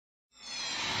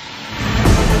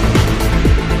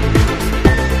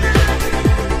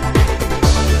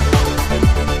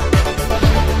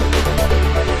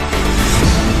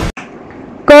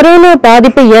Corona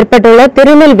பாதிப்பு ஏற்பட்டுள்ள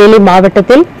திருநெல்வேலி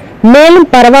மாவட்டத்தில் மேலும்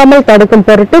பரவாமல் தடுக்கும்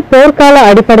பொருட்டு போர்க்கால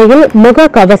அடிப்படையில் முக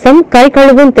கவசம், கை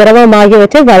கழுவும் திரவம்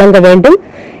ஆகியவற்றை வழங்க வேண்டும்.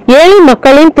 ஏழை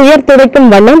மக்களின் துயர் துடைக்கும்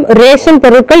வண்ணம் ரேஷன்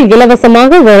பொருட்கள்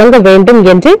இலவசமாக வழங்க வேண்டும்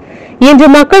என்று இன்று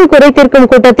மக்கள் குறைதீர்க்கும்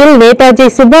கூட்டத்தில் நேதாஜி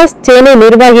சுபாஷ் சேனை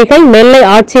நிர்வாகிகள் நெல்லை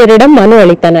ஆட்சியரிடம் மனு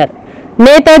அளித்தனர்.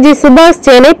 நேதாஜி சுபாஷ்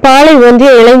சேனை பாளை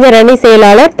ஒன்றிய இளைஞர் அணி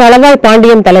செயலாளர் தளவாய்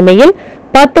பாண்டியன் தலைமையில்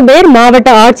 10 பேர் மாவட்ட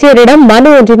ஆட்சியரிடம்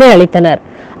மனு ஒன்றினை அளித்தனர்.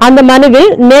 அந்த மனுவில்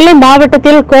நெல்லை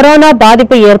மாவட்டத்தில் கொரோனா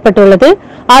பாதிப்பு ஏற்பட்டுள்ளது,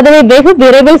 அதனை வெகு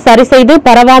விரைவில் சரி செய்து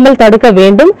பரவாமல் தடுக்க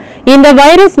வேண்டும். இந்த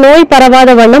வைரஸ் நோய்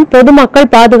பரவாத வண்ணம் பொதுமக்கள்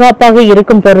பாதுகாப்பாக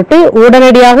இருக்கும் பொருட்டு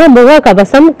உடனடியாக முக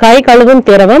கவசம், கை கழுவும்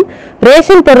திரவம்,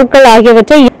 ரேஷன் பொருட்கள்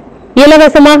ஆகியவற்றை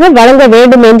இலவசமாக வழங்க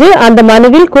வேண்டும் என்று அந்த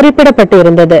மனுவில்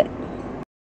குறிப்பிடப்பட்டிருந்தது.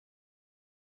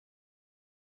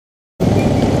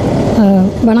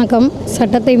 வணக்கம்.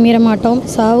 சட்டத்தை மீறமாட்டோம்,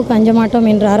 சாவுக்கு அஞ்சமாட்டோம்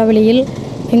என்ற அறவழியில்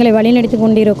எங்களை வழிநடத்தி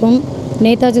கொண்டிருக்கும்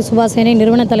நேதாஜி சுபாஷ் சேனை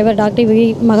நிறுவன தலைவர் டாக்டர் வி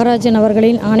மகராஜன்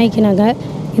அவர்களின் ஆணைக்கிணங்க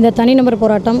இந்த தனிநபர்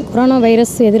போராட்டம் கொரோனா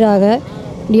வைரஸ் எதிராக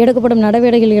எடுக்கப்படும்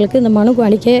நடவடிக்கைகளுக்கு இந்த மனு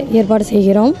அளிக்க ஏற்பாடு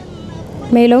செய்கிறோம்.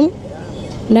 மேலும்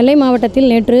நெல்லை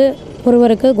மாவட்டத்தில் நேற்று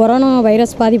ஒருவருக்கு கொரோனா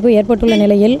வைரஸ் பாதிப்பு ஏற்பட்டுள்ள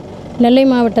நிலையில் நெல்லை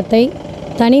மாவட்டத்தை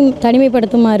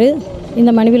தனிமைப்படுத்துமாறு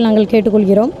இந்த மனுவில் நாங்கள்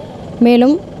கேட்டுக்கொள்கிறோம்.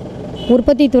 மேலும்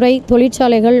உற்பத்தி துறை,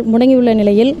 தொழிற்சாலைகள் முடங்கியுள்ள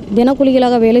நிலையில்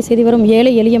தினக்கூலிகளாக வேலை செய்து வரும்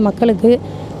ஏழை எளிய மக்களுக்கு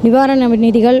நிவாரண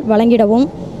நிதிகள் வழங்கிடவும்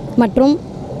மற்றும்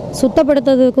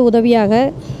சுத்தப்படுத்துவதற்கு உதவியாக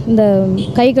இந்த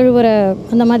கை கழுவுற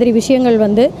அந்த மாதிரி விஷயங்கள்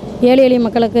ஏழை எளிய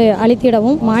மக்களுக்கு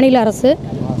அளித்திடவும் மாநில அரசு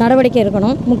நடவடிக்கை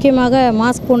இருக்கணும். முக்கியமாக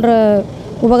மாஸ்க் போன்ற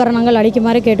உபகரணங்கள்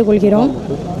அளிக்குமாறு கேட்டுக்கொள்கிறோம்.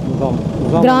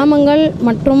 கிராமங்கள்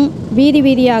மற்றும்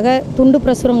வீதியாக துண்டு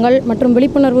பிரசுரங்கள் மற்றும்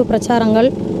விழிப்புணர்வு பிரச்சாரங்கள்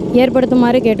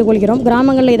ஏற்படுத்துமாறு கேட்டுக்கொள்கிறோம்.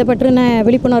 கிராமங்களில் இதை பற்றின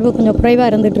விழிப்புணர்வு கொஞ்சம் குறைவாக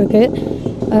இருந்துகிட்ருக்கு.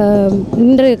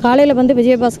 இன்று காலையில்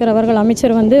விஜயபாஸ்கர் அவர்கள்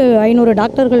அமைச்சர் 500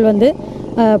 டாக்டர்கள்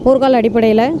போர்க்கால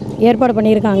அடிப்படையில் ஏற்பாடு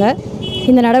பண்ணியிருக்காங்க.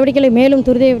 இந்த நடவடிக்கைகளை மேலும்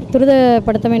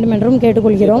துரிதப்படுத்த வேண்டும் என்றும்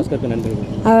கேட்டுக்கொள்கிறோம்.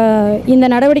 இந்த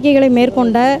நடவடிக்கைகளை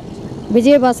மேற்கொண்ட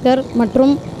விஜயபாஸ்கர்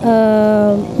மற்றும்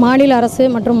மாநில அரசு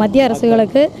மற்றும் மத்திய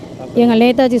அரசுகளுக்கு எங்கள்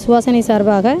நேதாஜி சுபாஷ்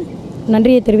சார்பாக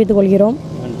நன்றியை தெரிவித்துக் கொள்கிறோம்.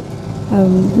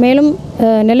 மேலும்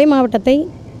நெல்லை மாவட்டத்தை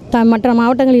மற்ற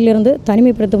மாவட்டங்களிலிருந்து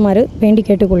தனிமைப்படுத்துமாறு வேண்டி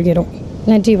கேட்டுக்கொள்கிறோம்.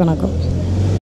 நன்றி, வணக்கம்.